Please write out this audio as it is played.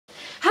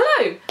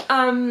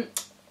So,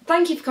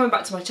 thank you for coming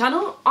back to my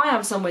channel. I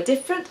am somewhere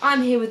different.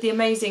 I'm here with the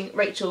amazing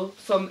Rachel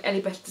from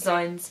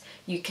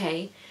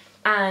Elliebethdesignsuk,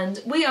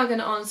 and we are going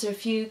to answer a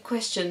few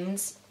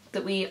questions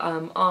that we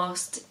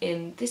asked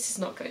in... This is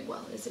not going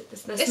well, is it?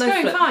 It's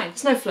going fine.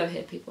 There's no flow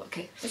here, people.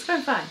 Okay. It's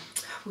going fine.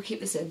 We'll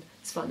keep this in.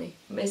 It's funny.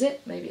 Is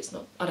it? Maybe it's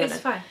not. I don't know.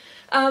 It's fine.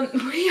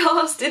 We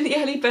asked in the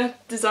Elliebeth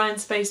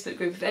Designs Facebook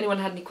group if anyone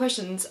had any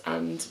questions,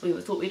 and we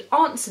thought we'd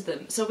answer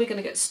them. So we're going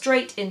to get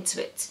straight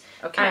into it.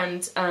 Okay.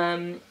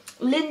 And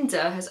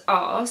Linda has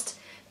asked,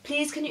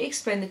 please can you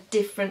explain the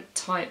different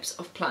types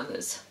of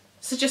planners?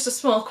 So just a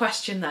small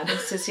question then. It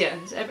says, yeah,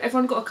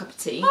 everyone got a cup of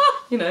tea,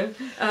 you know,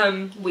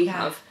 we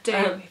have. Do,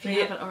 if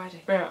you haven't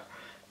already. Yeah.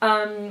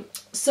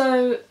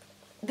 So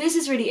this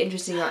is really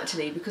interesting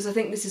actually, because I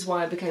think this is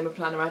why I became a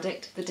planner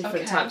addict, the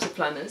different types of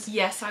planners.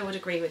 Yes, I would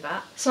agree with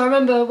that. So I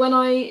remember when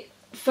I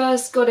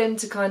first got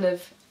into kind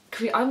of,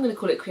 I'm going to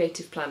call it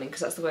creative planning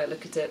because that's the way I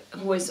look at it.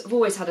 I've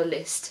always had a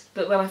list,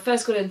 but when I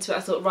first got into it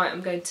I thought, right,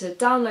 I'm going to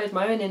download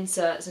my own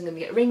inserts, I'm going to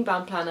get a ring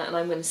bound planner and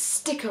I'm going to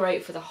sticker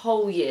rate for the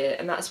whole year,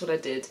 and that's what I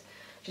did.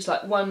 Just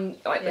like one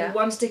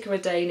sticker a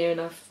day, near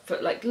enough, for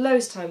like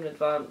loads of time in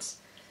advance.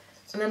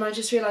 And then I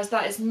just realised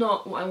that is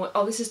not what I want.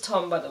 Oh, this is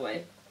Tom, by the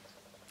way.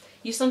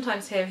 You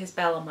sometimes hear his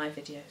bell on my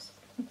videos.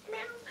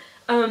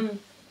 Then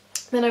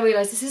I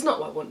realised this is not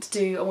what I want to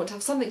do. I want to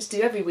have something to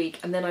do every week,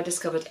 and then I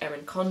discovered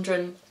Erin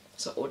Condren.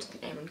 So I ordered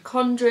an Erin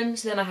Condren.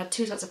 So then I had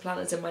two types of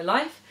planners in my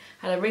life.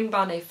 I had a ring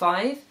bound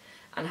A5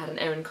 and I had an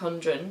Erin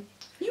Condren.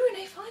 You were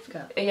an A5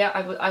 girl?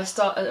 Yeah, I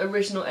started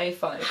original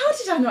A5. How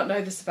did I not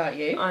know this about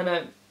you? I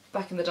know,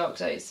 back in the dark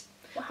days.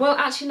 Wow. Well,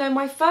 actually no,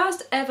 my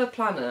first ever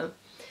planner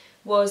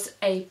was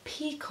a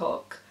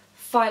Peacock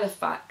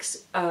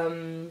Filofax.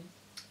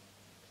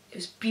 It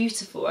was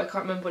beautiful, I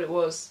can't remember what it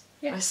was.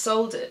 Yeah. I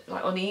sold it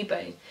like on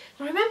eBay. And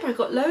I remember I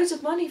got loads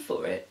of money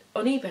for it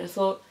on eBay, and I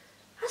thought,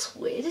 that's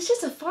weird, it's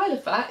just a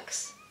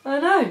Filofax. I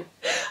know.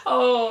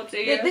 Oh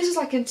dear. Yeah, this was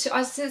like in,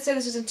 I said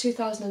this was in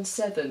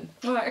 2007.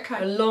 Oh, right,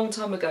 okay. A long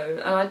time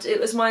ago, and it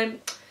was my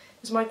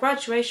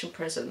graduation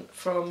present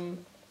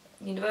from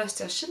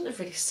university. I shouldn't have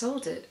really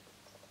sold it.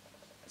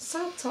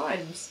 Sad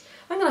times.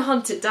 I'm going to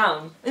hunt it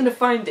down. I'm going to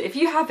find it. If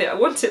you have it, I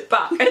want it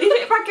back. I need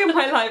it back in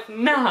my life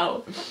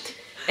now.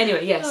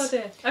 Anyway, yes. Oh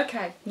dear.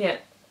 Okay. Yeah.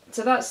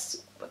 So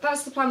that's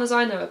the planners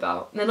I know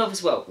about. And then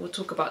obviously, well, we'll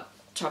talk about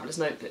Traveller's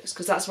Notebooks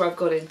because that's where I've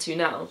got into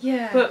now.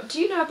 Yeah. But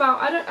do you know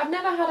about? I've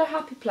never had a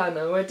happy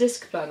planner or a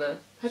disc planner.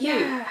 Have you?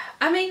 Yeah.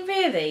 I mean,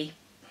 really,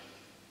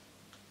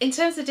 in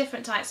terms of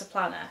different types of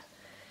planner,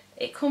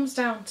 it comes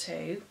down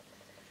to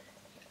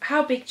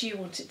how big do you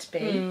want it to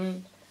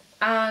be,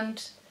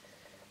 and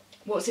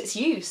what's its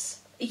use?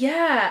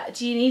 Yeah.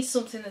 Do you need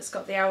something that's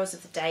got the hours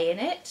of the day in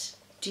it?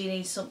 Do you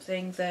need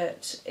something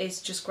that is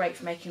just great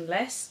for making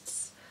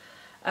lists?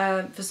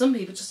 For some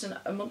people, just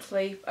a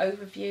monthly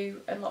overview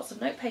and lots of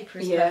notepaper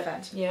is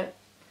perfect. Yeah.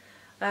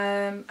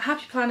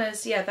 Happy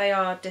planners, yeah, they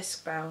are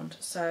disc bound,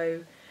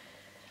 so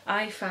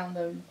I found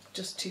them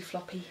just too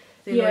floppy.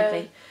 They annoyed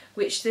me.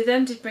 Which they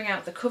then did bring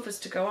out the covers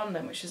to go on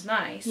them, which was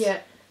nice.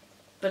 Yeah.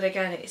 But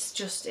again,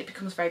 it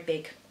becomes very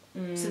big.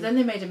 So then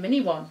they made a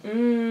mini one,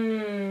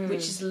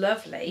 which is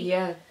lovely.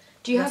 Yeah.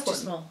 Do you have one?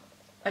 Too small.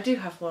 I do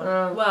have one.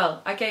 Oh.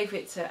 Well, I gave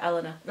it to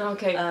Eleanor.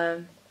 Okay.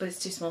 But it's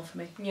too small for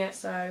me. Yeah.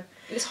 So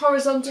it's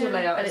horizontal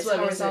layout and as it's well.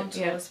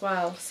 Horizontal as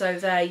well. So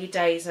there, your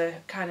days are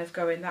kind of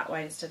going that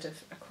way instead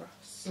of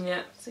across.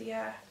 Yeah. So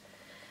yeah.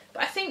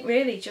 But I think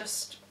really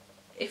just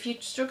if you're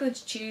struggling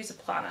to choose a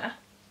planner,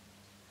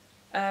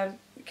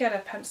 get a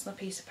pencil and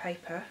a piece of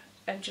paper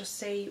and just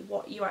see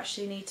what you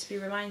actually need to be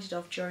reminded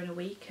of during a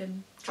week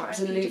and try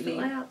different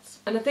layouts.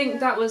 And I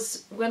think that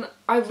was when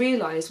I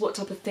realised what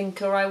type of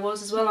thinker I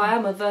was as well. I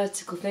am a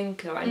vertical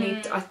thinker.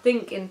 I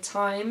think in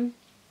time,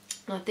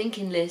 I think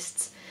in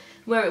lists.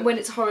 When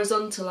it's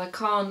horizontal, I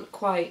can't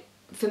quite.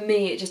 For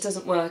me, it just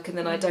doesn't work, and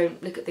then I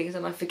don't look at things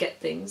and I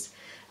forget things.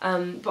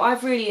 But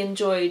I've really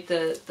enjoyed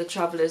the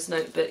Traveller's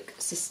Notebook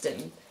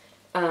system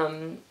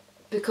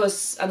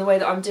because, and the way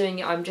that I'm doing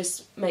it, I'm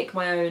just make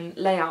my own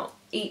layout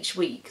each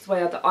week, the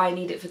way that I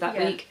need it for that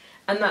week,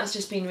 and that's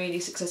just been really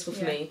successful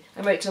for me.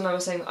 And Rachel and I were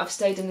saying that I've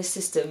stayed in this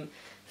system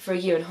for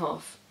 1.5 years.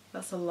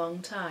 That's a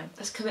long time.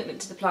 That's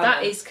commitment to the planner.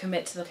 That is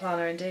commit to the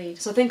planner indeed.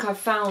 So I think I've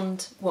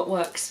found what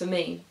works for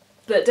me.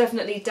 But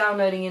definitely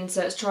downloading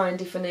inserts, trying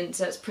different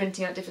inserts,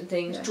 printing out different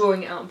things,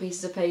 drawing it out on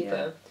pieces of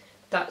paper,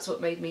 that's what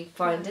made me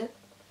find it.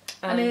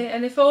 And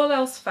if all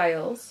else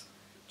fails,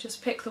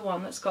 just pick the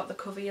one that's got the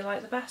cover you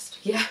like the best.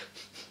 Yeah.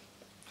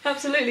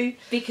 Absolutely.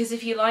 Because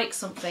if you like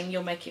something,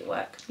 you'll make it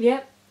work.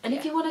 Yeah. And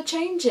if you want to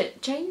change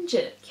it, change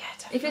it. Yeah,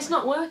 definitely. If it's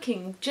not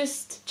working,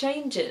 just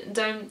change it. And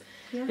don't...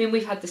 Yeah. I mean,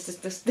 we've had this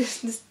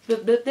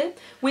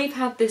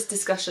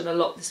discussion a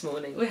lot this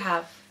morning. We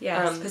have,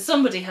 yes. Because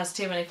somebody has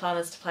too many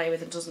planners to play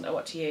with and doesn't know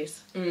what to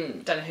use.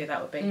 Don't know who that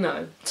would be.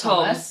 No,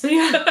 Tom.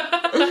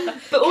 Yeah.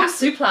 But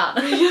also plan.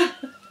 Yeah.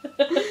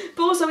 But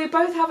also, we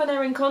both have an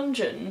Erin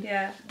Condren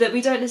that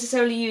we don't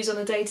necessarily use on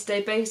a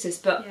day-to-day basis.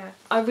 But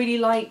I really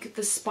like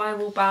the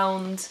spiral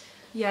bound.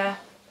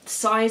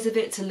 Size of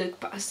it to look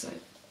back. So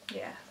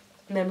yeah.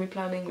 memory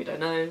planning, we don't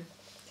know.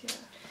 Yeah.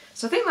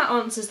 So I think that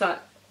answers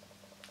that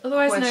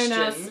Otherwise question.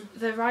 known as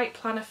the right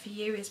planner for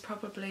you is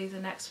probably the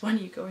next one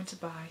you're going to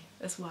buy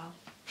as well.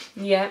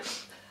 Yeah.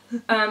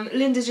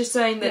 Linda's just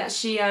saying that Yeah.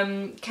 she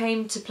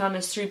came to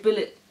planners through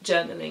bullet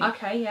journaling.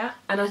 Okay, yeah.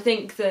 And I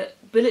think that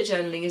bullet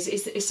journaling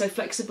is so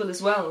flexible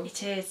as well.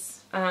 It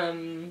is.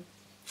 And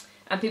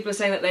people are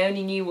saying that they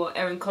only knew what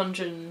Erin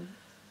Condren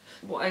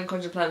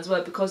plans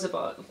were because of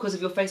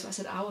your Facebook. I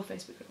said our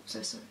Facebook group. I'm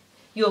so sorry.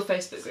 Your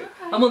Facebook group.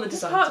 Right. I'm on the You're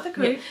design. part of the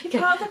group. Yeah.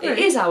 You're part of the group.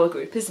 It is our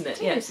group, isn't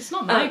it? Yes, it's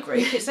not my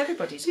group. It's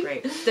everybody's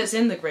group that's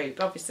in the group.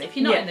 Obviously, if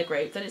you're not in the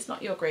group, then it's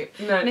not your group.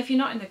 No. And if you're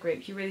not in the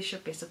group, you really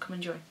should be. So come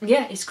and join.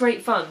 Yeah, it's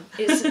great fun.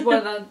 It's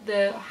one of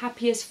the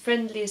happiest,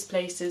 friendliest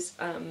places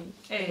in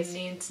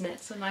the internet.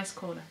 It's a nice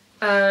corner.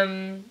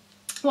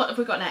 What have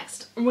we got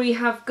next? We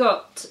have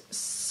got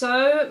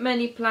so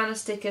many planner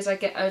stickers. I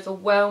get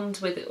overwhelmed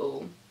with it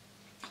all.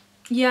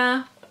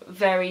 Yeah.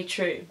 Very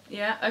true.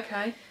 Yeah.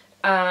 Okay.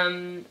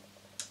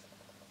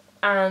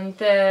 And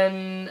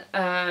then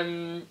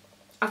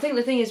I think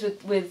the thing is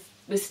with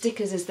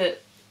stickers is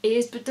that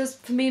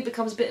for me it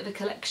becomes a bit of a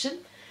collection,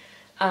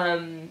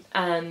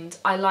 and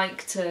I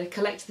like to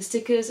collect the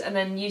stickers and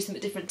then use them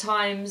at different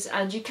times,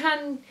 and you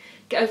can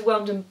get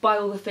overwhelmed and buy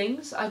all the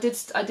things. I did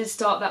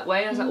start that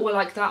way. I was like, oh, I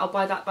like that, I'll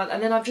buy that,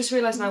 and then I've just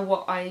realised now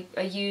what I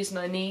use and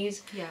I need.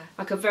 Yeah.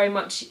 Like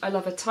I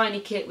love a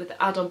tiny kit with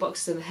the add-on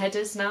boxes and the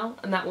headers now,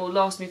 and that will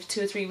last me for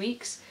 2 or 3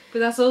 weeks. But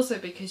that's also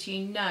because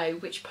you know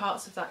which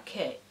parts of that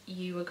kit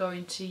you are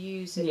going to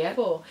use it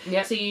for.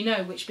 Yeah. So you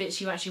know which bits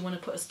you actually want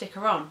to put a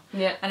sticker on.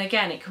 Yeah. And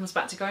again, it comes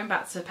back to going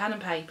back to pen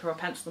and paper or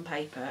pencil and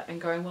paper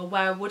and going, well,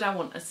 where would I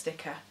want a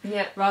sticker?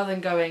 Yeah. Rather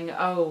than going,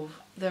 oh,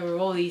 there are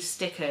all these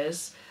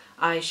stickers,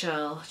 I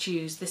shall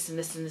choose this and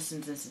this and this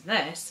and this and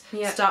this.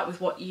 Yeah. Start with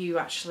what you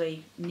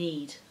actually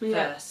need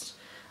first.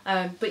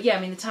 But yeah,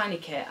 I mean, the tiny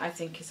kit I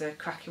think is a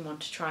cracking one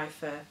to try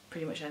for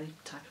pretty much any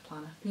type of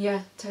planner.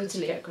 Yeah,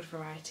 totally. You get a good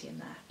variety in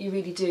there. You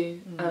really do.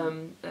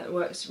 It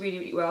works really,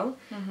 really well.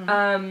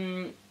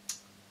 Mm-hmm.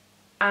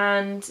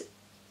 And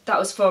that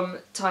was from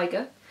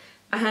Tiger.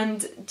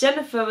 And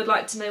Jennifer would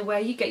like to know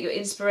where you get your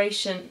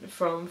inspiration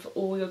from for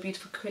all your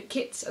beautiful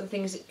kits and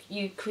things that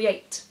you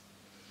create.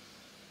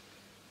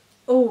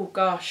 Oh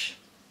gosh.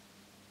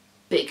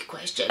 Big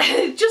question.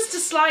 Just a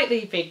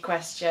slightly big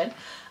question.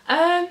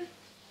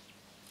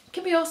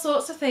 Can be all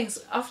sorts of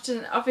things.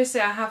 Often, obviously,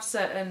 I have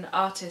certain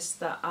artists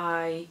that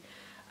I,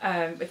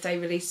 if they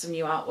release some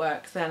new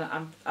artwork, then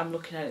I'm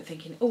looking at it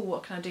thinking, oh,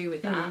 what can I do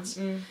with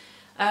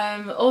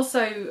that?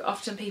 Also,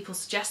 often people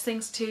suggest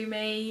things to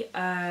me,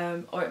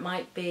 or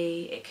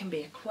it can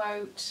be a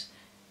quote.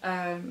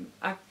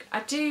 I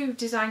do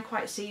design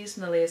quite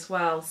seasonally as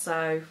well,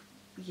 so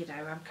you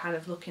know, I'm kind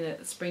of looking at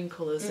the spring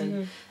colours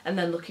and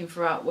then looking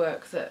for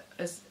artwork that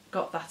has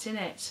got that in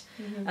it.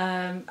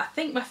 I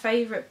think my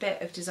favourite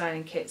bit of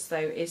designing kits though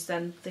is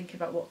then thinking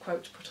about what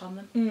quote to put on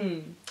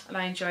them, and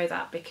I enjoy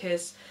that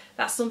because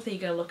that's something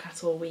you're going to look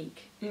at all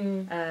week,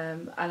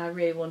 and I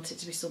really want it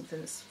to be something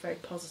that's very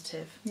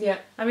positive. Yeah,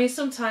 I mean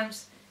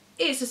sometimes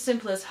it's as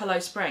simple as hello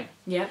spring.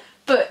 Yeah,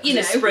 but you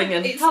know, spring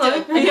and it's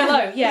hello, still,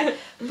 hello. Yeah,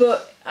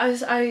 but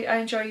I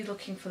enjoy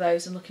looking for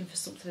those and looking for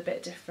something a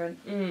bit different.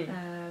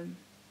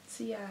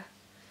 So yeah,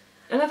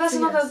 and that's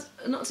another,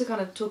 not to kind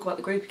of talk about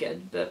the group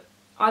again, but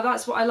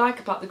that's what I like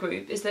about the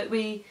group is that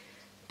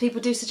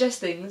people do suggest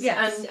things,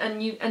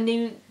 and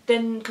you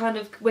then kind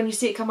of when you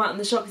see it come out in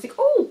the shop you think,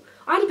 oh,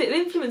 I had a bit of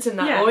influence in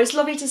that, or it's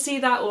lovely to see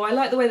that, or I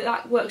like the way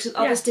that works with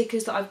other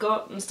stickers that I've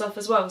got and stuff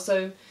as well.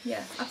 So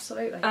yeah,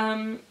 absolutely.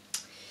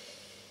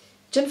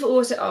 Jennifer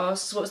also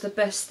asks, what's the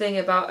best thing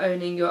about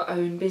owning your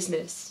own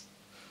business?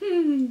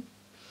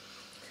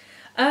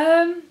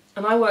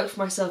 And I work for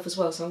myself as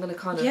well, so I'm going to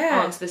kind of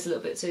answer this a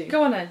little bit too.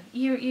 Go on then.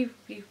 You.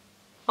 Do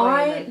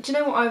you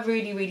know what I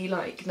really, really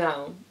like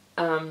now?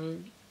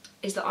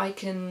 Is that I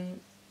can...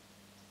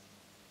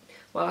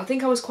 Well, I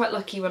think I was quite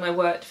lucky when I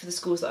worked for the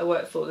schools that I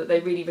worked for, that they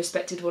really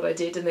respected what I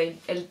did and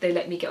they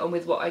let me get on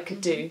with what I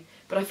could do.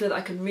 But I feel that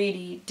I can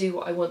really do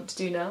what I want to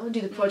do now and do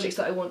the projects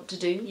that I want to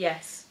do.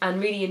 Yes. And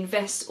really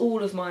invest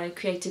all of my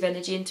creative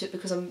energy into it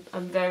because I'm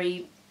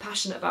very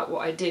passionate about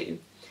what I do.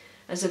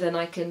 And so then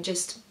I can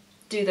just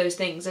do those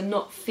things and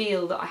not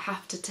feel that I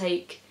have to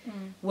take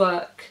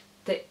work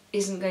that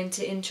isn't going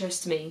to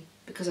interest me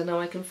because I know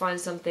I can find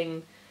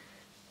something.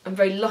 I'm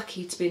very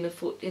lucky to be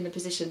in a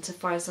position to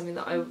find something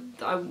that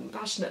I'm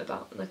passionate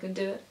about and I can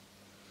do it.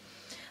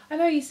 I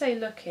know you say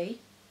lucky,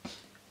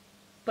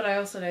 but I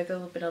also know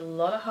there'll have been a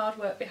lot of hard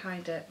work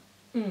behind it,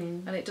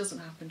 and it doesn't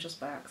happen just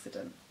by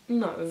accident.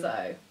 No.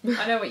 So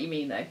I know what you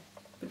mean though.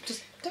 But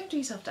just don't do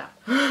yourself down.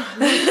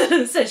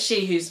 Says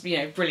she, who's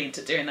brilliant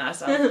at doing that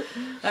herself.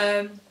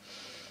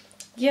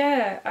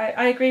 Yeah,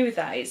 I agree with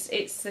that.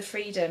 It's the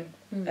freedom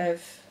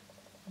of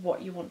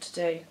what you want to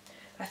do.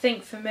 I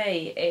think for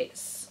me,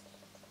 it's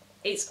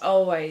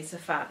always the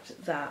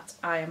fact that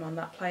I am on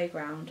that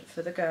playground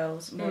for the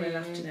girls morning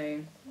and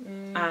afternoon,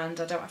 and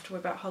I don't have to worry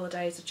about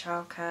holidays or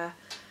childcare,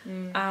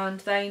 and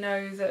they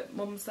know that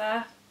mum's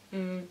there,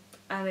 and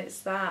it's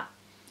that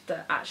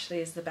that actually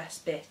is the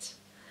best bit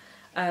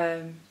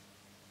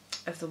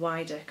of the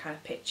wider kind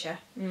of picture.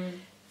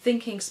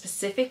 Thinking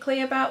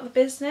specifically about the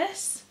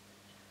business,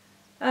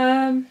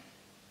 I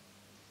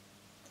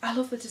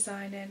love the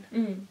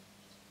designing.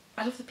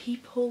 I love the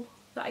people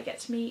that I get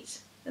to meet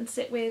and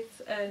sit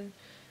with and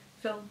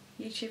film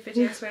YouTube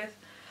videos with.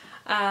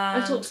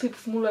 I talk to people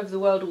from all over the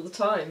world all the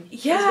time.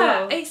 Yeah, as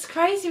well. It's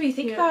crazy when you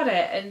think about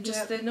it, and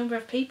just the number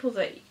of people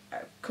that you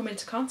come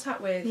into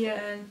contact with.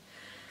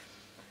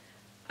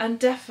 And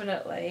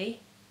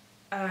definitely,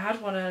 I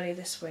had one earlier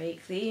this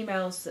week, the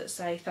emails that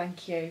say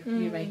thank you,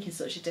 you're making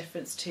such a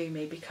difference to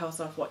me because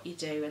of what you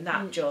do, and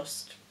that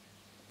just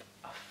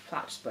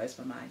blows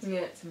my mind.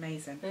 Yeah, it's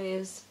amazing. It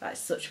is. That's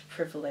such a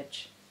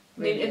privilege.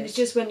 Really, and it's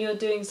just when you're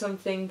doing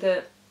something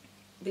that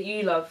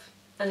you love,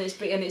 and it's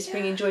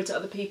bringing joy to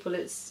other people.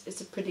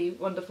 It's a pretty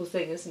wonderful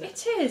thing, isn't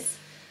it? It is.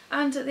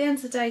 And at the end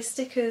of the day,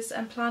 stickers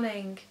and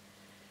planning,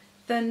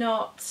 they're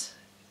not.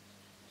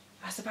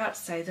 I was about to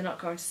say they're not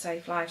going to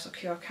save lives or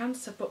cure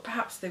cancer, but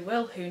perhaps they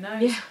will. Who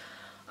knows?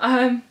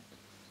 Yeah.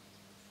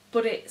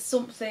 But it's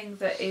something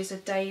that is a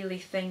daily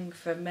thing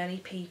for many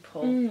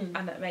people,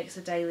 and that makes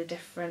a daily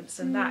difference,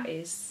 and that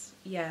is,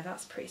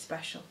 that's pretty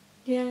special.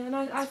 Yeah, and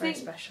I think very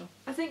special.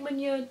 I think when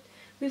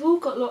we've all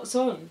got lots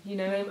on, you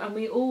know, and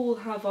we all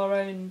have our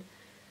own.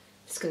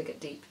 It's going to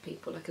get deep,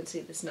 people. I can see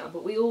this now,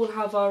 but we all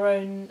have our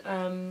own,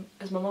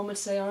 as my mum would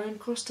say, our own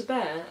cross to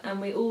bear, and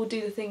we all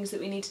do the things that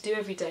we need to do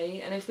every day.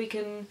 And if we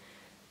can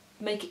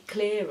make it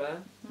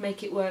clearer,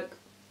 make it work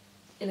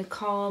in a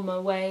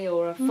calmer way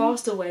or a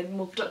faster way,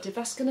 more productive,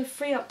 that's going to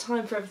free up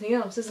time for everything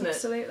else, isn't it?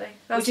 Absolutely.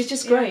 Which is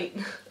just great.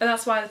 And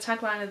that's why the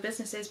tagline of the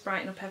business is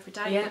brighten up every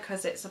day,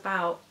 because it's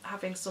about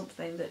having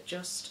something that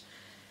just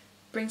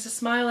brings a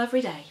smile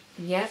every day.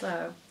 Yeah.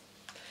 So,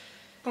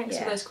 thanks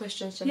for those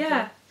questions, Jennifer.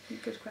 Yeah,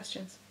 good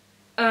questions.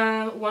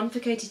 One for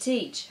Katie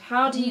Teach.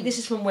 How do you... This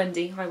is from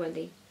Wendy. Hi,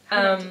 Wendy.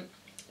 Hi,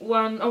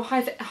 Wendy.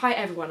 Hi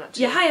everyone,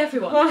 actually. Yeah, hi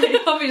everyone.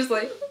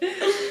 Obviously.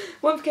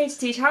 One for Katie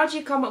Teach. How do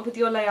you come up with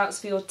your layouts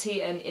for your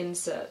TN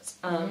inserts?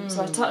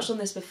 So I touched on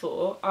this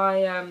before.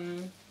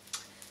 I'll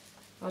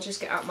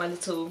just get out my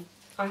little...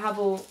 I have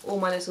all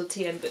my little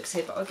TN books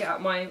here, but I'll get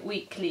out my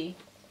weekly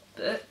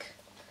book.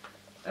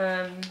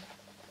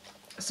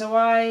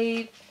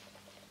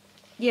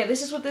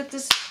 This is what this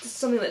is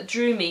something that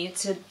drew me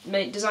to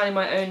designing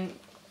my own.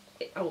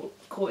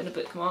 Caught in a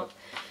bookmark.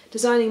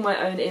 Designing my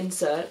own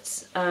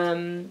inserts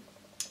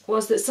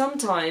was that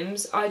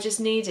sometimes I just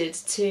needed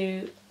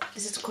to.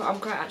 I'm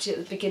quite actually at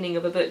the beginning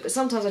of a book, but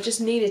sometimes I just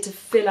needed to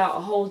fill out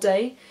a whole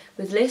day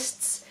with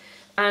lists,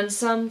 and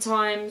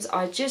sometimes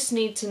I just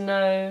need to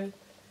know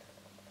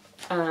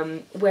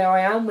where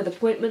I am with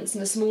appointments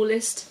in a small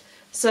list.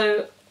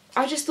 So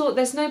I just thought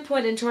there's no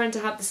point in trying to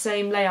have the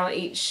same layout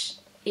each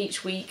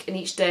week and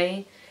each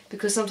day,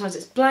 because sometimes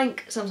it's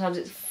blank, sometimes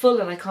it's full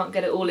and I can't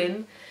get it all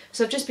in.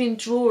 So I've just been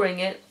drawing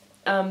it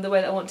the way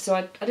that I want to. So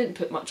I didn't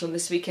put much on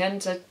this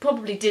weekend, so I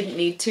probably didn't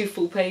need 2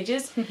 full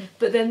pages.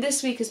 But then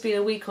this week has been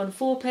a week on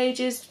 4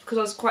 pages, because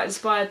I was quite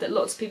inspired that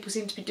lots of people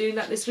seem to be doing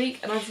that this week,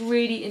 and I've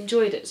really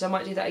enjoyed it. So I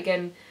might do that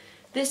again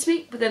this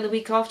week, but then the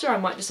week after I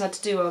might decide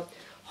to do a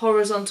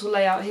horizontal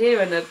layout here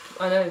and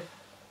I know,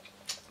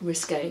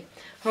 risque,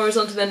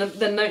 horizontal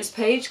then notes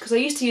page, because I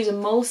used to use a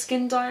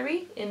Moleskine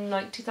diary in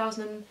like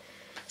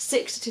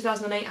 2006 to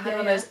 2008. I had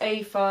one of those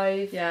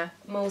A5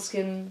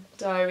 Moleskine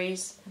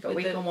diaries. Got a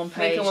week on one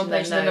page and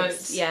then the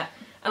notes. Yeah.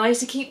 And I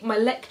used to keep my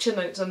lecture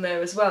notes on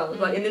there as well,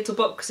 like in little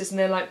boxes, and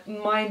they're like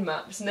mind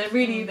maps, and they're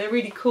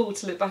really cool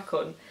to look back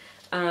on.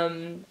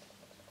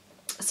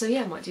 So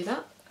yeah, I might do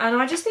that. And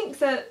I just think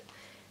that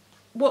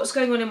what's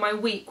going on in my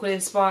week will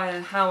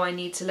inspire how I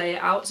need to lay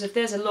it out. So if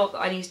there's a lot that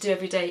I need to do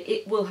every day,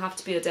 it will have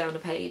to be a day on a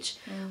page.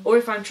 Or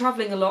if I'm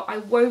travelling a lot, I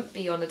won't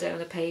be on a day on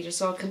a page, and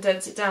so I'll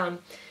condense it down.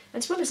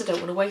 And to be honest, I don't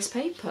want to waste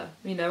paper,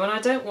 you know, and I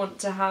don't want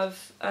to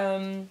have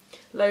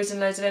loads and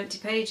loads of empty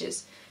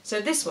pages. So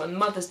this one,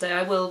 Mother's Day,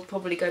 I will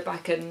probably go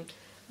back and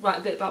write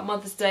a bit about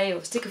Mother's Day,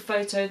 or stick a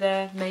photo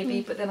there,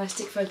 maybe, but then I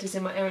stick photos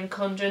in my Erin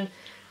Condren,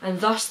 and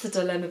thus the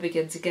dilemma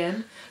begins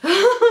again.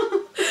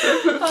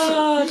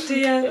 Oh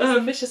dear, it's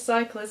a vicious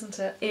cycle, isn't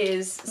it? It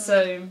is.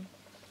 So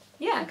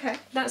yeah, okay,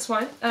 that's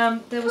fine.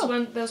 There was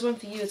one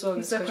for you as well.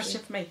 Was there a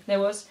question for me? There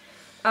was.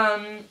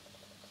 One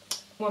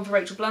for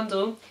Rachel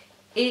Blundell.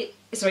 Is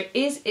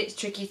it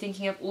tricky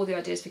thinking up all the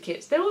ideas for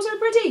kits? They're also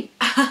pretty.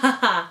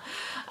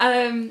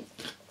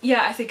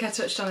 Yeah, I think I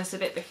touched on this a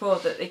bit before,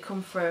 that they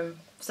come from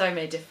so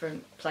many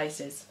different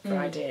places for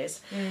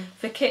ideas.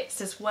 For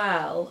kits as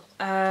well,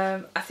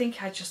 I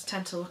think I just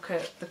tend to look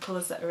at the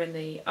colours that are in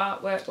the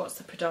artwork, what's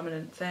the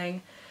predominant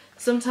thing.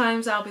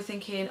 Sometimes I'll be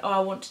thinking, oh, I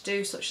want to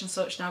do such and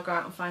such, and I'll go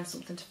out and find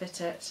something to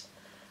fit it.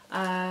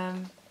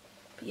 But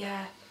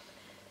yeah,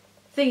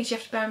 the thing is, you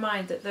have to bear in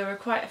mind that there are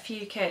quite a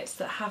few kits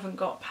that haven't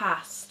got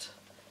past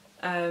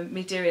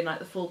me doing like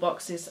the full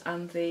boxes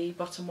and the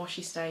bottom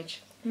washi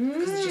stage,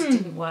 because it just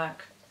didn't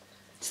work.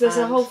 So there's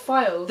a whole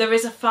file? There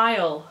is a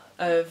file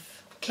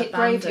of kit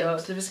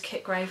graveyard. There is a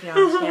kit graveyard,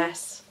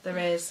 yes, there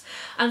is.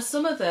 And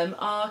some of them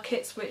are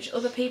kits which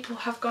other people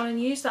have gone and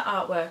used that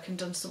artwork and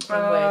done something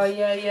with. Oh,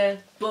 yeah.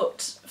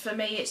 But for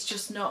me, it's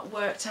just not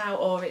worked out,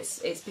 or it's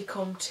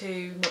become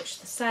too much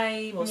the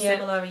same or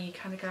similar, and you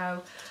kind of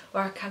go,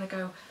 or I kind of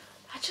go,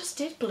 I just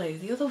did blue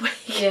the other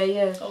week.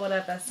 Yeah. Or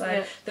whatever.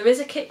 So there is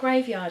a kit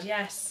graveyard,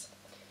 yes.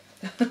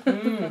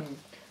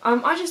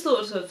 I just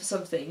thought of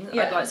something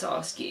I'd like to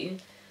ask you.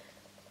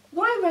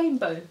 Why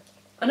rainbow?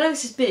 I know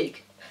this is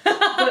big,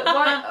 but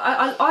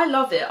why? I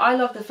love it. I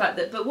love the fact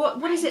that. But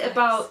what is it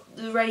about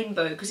the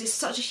rainbow? Because it's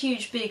such a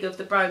huge big of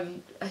the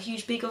brand, a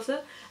huge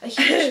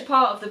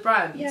part of the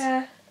brand.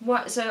 Yeah.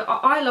 What? So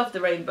I love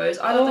the rainbows.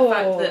 I love the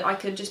fact that I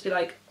can just be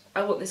like,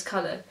 I want this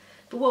colour.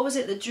 But what was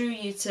it that drew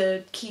you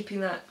to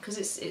keeping that? Because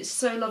it's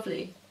so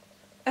lovely.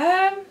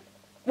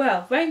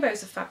 Well,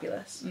 rainbows are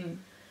fabulous.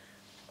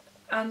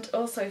 And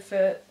also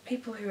for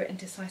people who are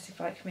indecisive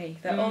like me,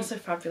 they're also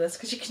fabulous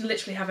because you can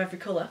literally have every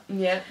colour.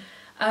 Yeah.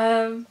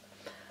 And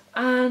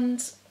I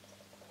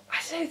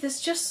don't know, there's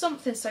just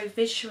something so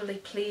visually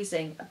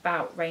pleasing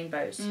about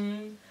rainbows.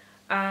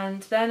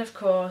 And then of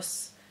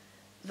course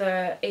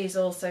there is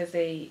also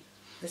the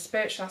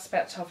spiritual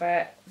aspect of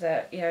it,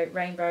 that, you know,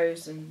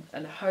 rainbows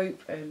and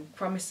hope and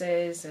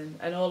promises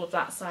and all of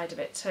that side of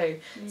it too.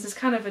 So it's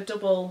kind of a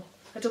double,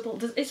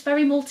 it's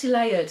very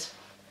multi-layered.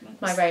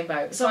 My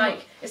rainbow. It's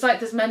like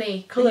there's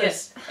many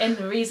colours in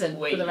the reason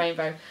for the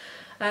rainbow.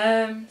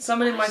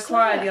 Someone in my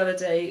choir the other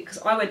day, because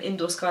I went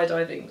indoor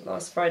skydiving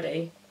last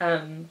Friday,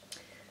 and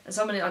I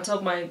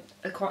told the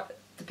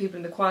people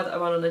in the choir that I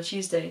went on a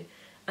Tuesday,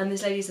 and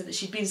this lady said that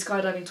she'd been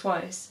skydiving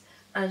twice,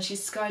 and she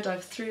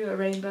skydived through a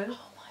rainbow.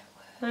 Oh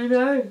my word! I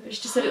know. She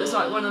just said it was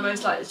like one of the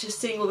most, like, just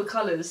seeing all the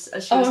colours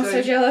as she was going. I'm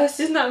so jealous.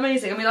 Isn't that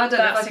amazing? I mean, I don't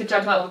know if I could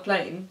jump out of a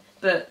plane,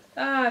 but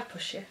I'd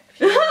push you if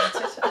you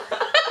wanted.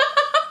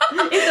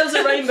 If there was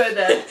a rainbow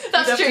there.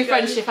 That's true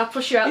friendship. I'd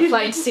push you out the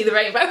plane to see the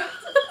rainbow.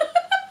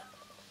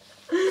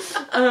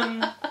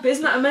 But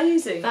isn't that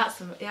amazing?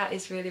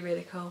 It's really,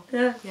 really cool.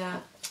 Yeah.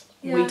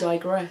 We Yeah.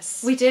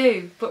 digress. We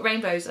do, but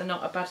rainbows are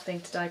not a bad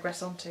thing to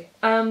digress onto.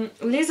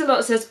 Lisa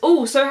Lot says,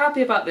 "Oh, so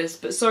happy about this,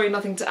 but sorry,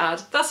 nothing to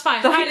add." That's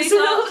fine. Thanks a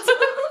lot.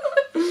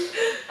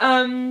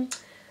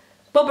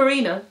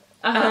 Bobberina.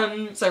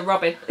 So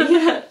Robin.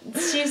 Yeah,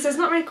 she says,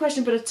 not really a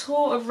question, but a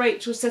tour of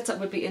Rachel's setup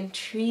would be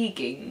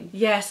intriguing.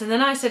 Yes, and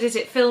then I said, is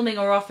it filming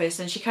or office?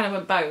 And she kind of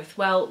went both.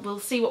 Well, we'll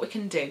see what we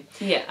can do.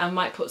 Yeah. I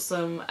might put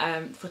some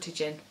footage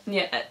in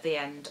at the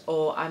end,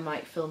 or I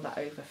might film that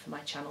over for my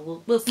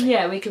channel. We'll see.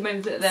 Yeah, we can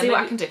maybe see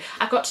what I can do.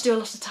 I've got to do a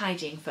lot of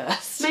tidying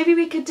first. Maybe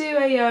we could do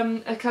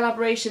a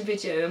collaboration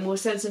video, and we'll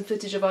send some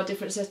footage of our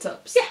different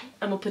setups. Yeah.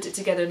 And we'll put it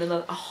together in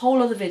a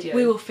whole other video.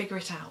 We will figure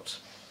it out.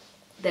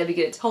 There we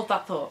good. Hold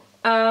that thought.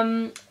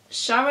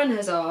 Sharon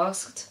has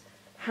asked,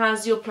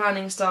 has your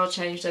planning style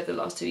changed over the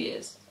last 2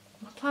 years?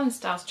 My planning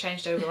style's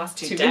changed over the last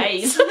 2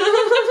 days.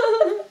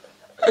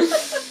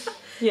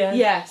 Yeah.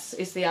 Yes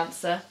is the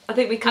answer. I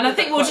think we can. And I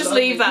think we'll just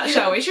leave that,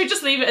 shall we? Should we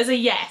just leave it as a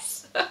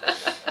yes?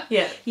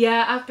 Yeah.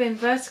 Yeah, I've been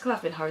vertical,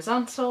 I've been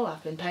horizontal,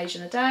 I've been page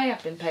in a day,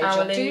 I've been page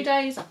on 2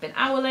 days, I've been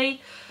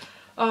hourly.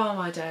 Oh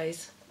my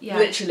days. Yeah.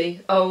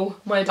 Literally. Oh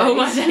my days. Oh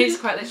my days,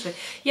 quite literally.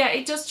 Yeah,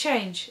 it does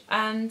change,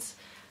 and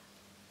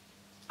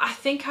I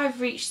think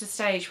I've reached the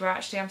stage where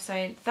actually I'm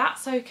saying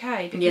that's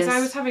okay, because I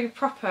was having a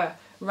proper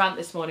rant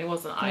this morning,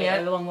 wasn't I?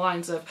 Yeah. Along the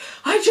lines of,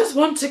 I just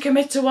want to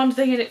commit to one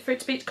thing and for it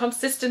to be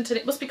consistent, and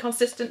it must be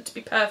consistent to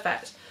be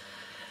perfect.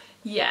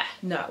 Yeah,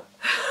 no.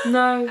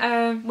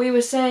 No. We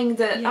were saying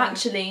that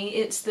actually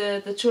it's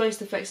the choice,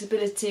 the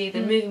flexibility,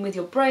 the moving with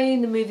your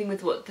brain, the moving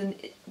with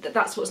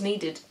that's what's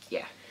needed.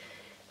 Yeah.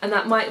 And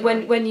that might,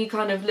 when you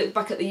kind of look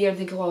back at the year and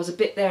think, oh, I was a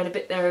bit there and a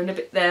bit there and a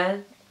bit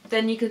there,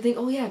 then you can think,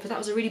 oh yeah, but that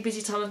was a really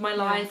busy time of my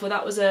life, or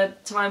that was a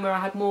time where I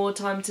had more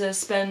time to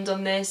spend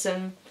on this,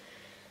 and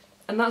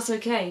that's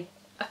okay.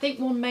 I think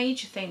one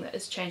major thing that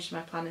has changed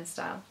my planning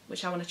style,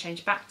 which I want to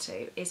change back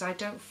to, is I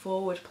don't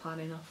forward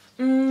plan enough.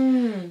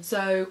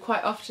 So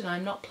quite often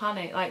I'm not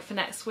planning, like for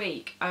next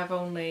week, I've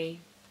only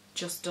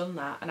just done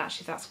that, and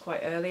actually that's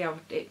quite early.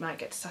 It might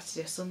get to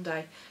Saturday or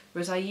Sunday,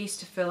 whereas I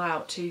used to fill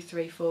out 2,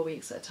 3, 4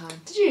 weeks at a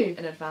time. Did you?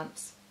 In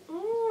advance.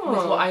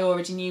 With what I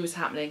already knew was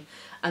happening,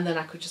 and then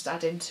I could just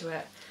add into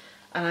it.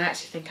 And I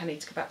actually think I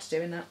need to go back to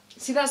doing that.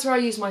 See, that's where I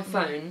use my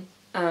phone.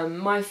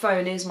 My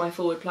phone is my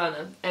forward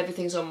planner.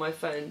 Everything's on my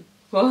phone.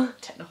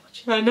 What?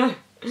 Technology. I know.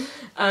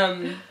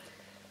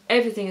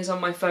 Everything is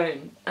on my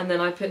phone, and then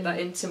I put that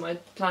into my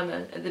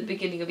planner at the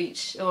beginning of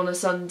on a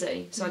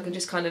Sunday, so I can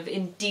just kind of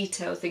in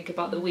detail think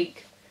about the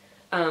week.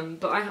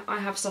 But I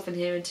have stuff in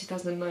here in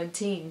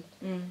 2019.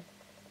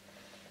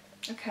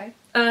 Okay.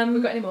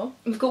 We've got any more?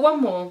 We've got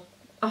one more.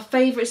 Our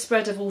favourite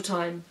spread of all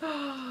time.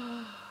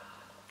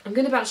 I'm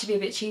going to actually be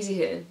a bit cheesy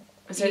here.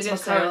 So it's your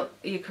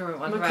current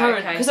one. My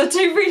current, because I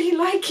do really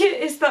like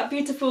it. It's that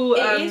beautiful.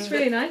 It is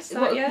really nice.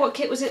 What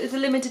kit was it? It's a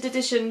limited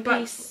edition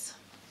piece.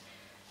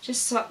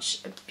 Just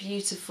such a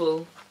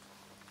beautiful.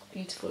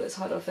 Let's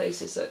hide our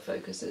faces so it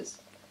focuses.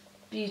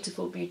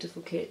 Beautiful,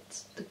 beautiful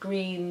kit. The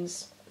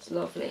greens, it's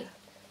lovely.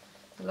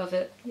 I love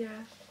it.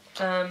 Yeah.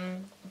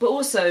 But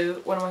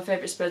also, one of my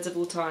favourite spreads of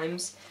all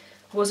times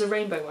was a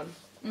rainbow one.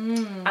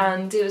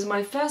 And it was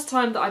my first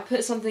time that I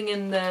put something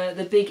in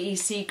the big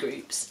EC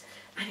groups,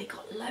 and it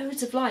got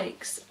loads of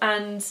likes,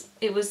 and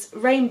it was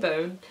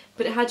rainbow,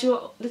 but it had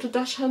your little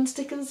Dash Hun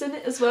stickers in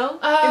it as well,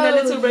 in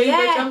their little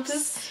rainbow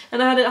jumpers,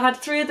 and I had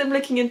 3 of them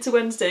looking into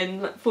Wednesday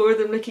and like 4 of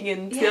them looking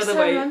into the other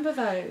way. I remember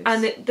those.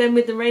 And then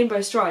with the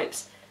rainbow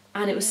stripes,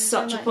 and it was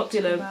such a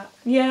popular.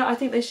 Yeah, I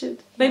think they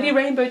should. Maybe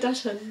rainbow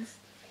Dash Huns.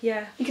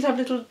 Yeah. You could have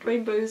little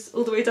rainbows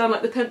all the way down,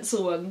 like the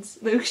pencil ones.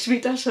 There should be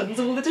Dash Huns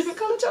of all the different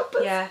colour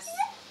jumpers. Yes.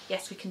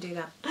 Yes, we can do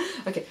that.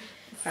 Okay.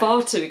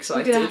 Far too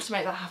excited. We're going to have to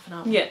make that happen,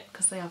 aren't we? Yeah.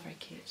 Because they are very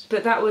cute.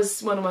 But that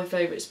was one of my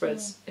favourite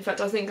spreads. In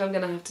fact, I think I'm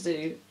going to have to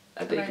do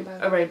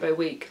a rainbow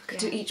week. I could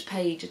do each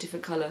page a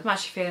different colour. I'm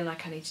actually feeling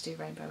like I need to do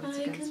rainbow ones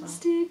again as well.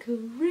 Stick a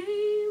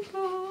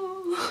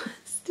rainbow,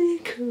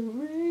 stick a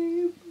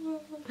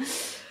rainbow.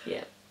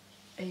 Yeah.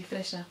 Are you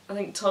finished now? I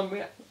think Tom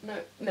No.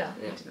 No.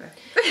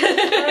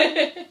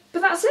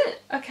 But that's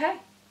it. Okay.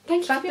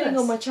 Thank you for being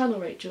on my channel,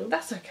 Rachel.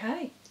 That's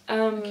okay.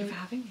 Thank you for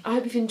having me. I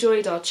hope you've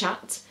enjoyed our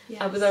chat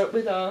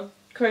with our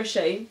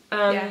crochet.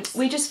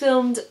 We just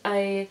filmed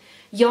a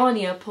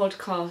Yarnia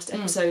podcast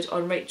episode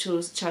on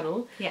Rachel's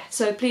channel. Yes.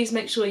 So please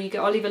make sure you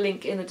go. I'll leave a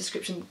link in the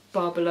description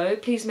bar below.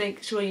 Please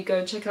make sure you go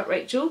and check out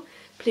Rachel.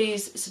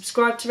 Please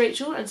subscribe to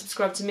Rachel and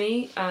subscribe to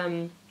me.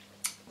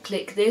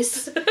 Click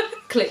this,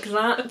 click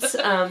that,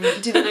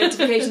 do the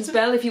notifications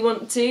bell if you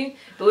want to.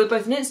 But we're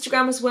both on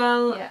Instagram as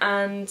well,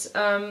 and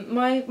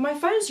my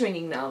phone's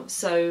ringing now,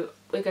 so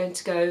we're going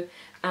to go,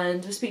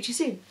 and we'll speak to you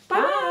soon.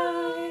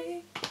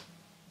 Bye!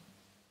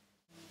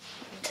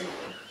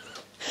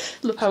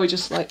 Look how we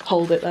just like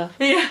hold it there.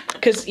 Yeah.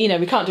 Because, you know,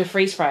 we can't do a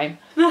freeze frame.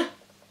 We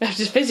have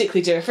to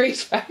physically do a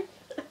freeze frame.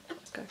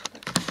 Let's go for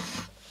it.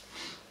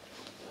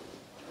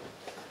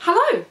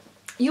 Hello!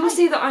 You will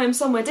see that I am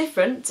somewhere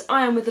different.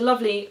 I am with the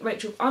lovely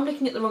Rachel. I'm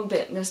looking at the wrong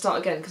bit. I'm going to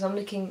start again because I'm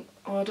looking...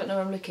 Oh, I don't know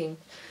where I'm looking.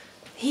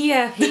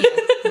 Here. Here.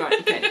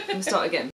 Right, okay. I'm going to start again.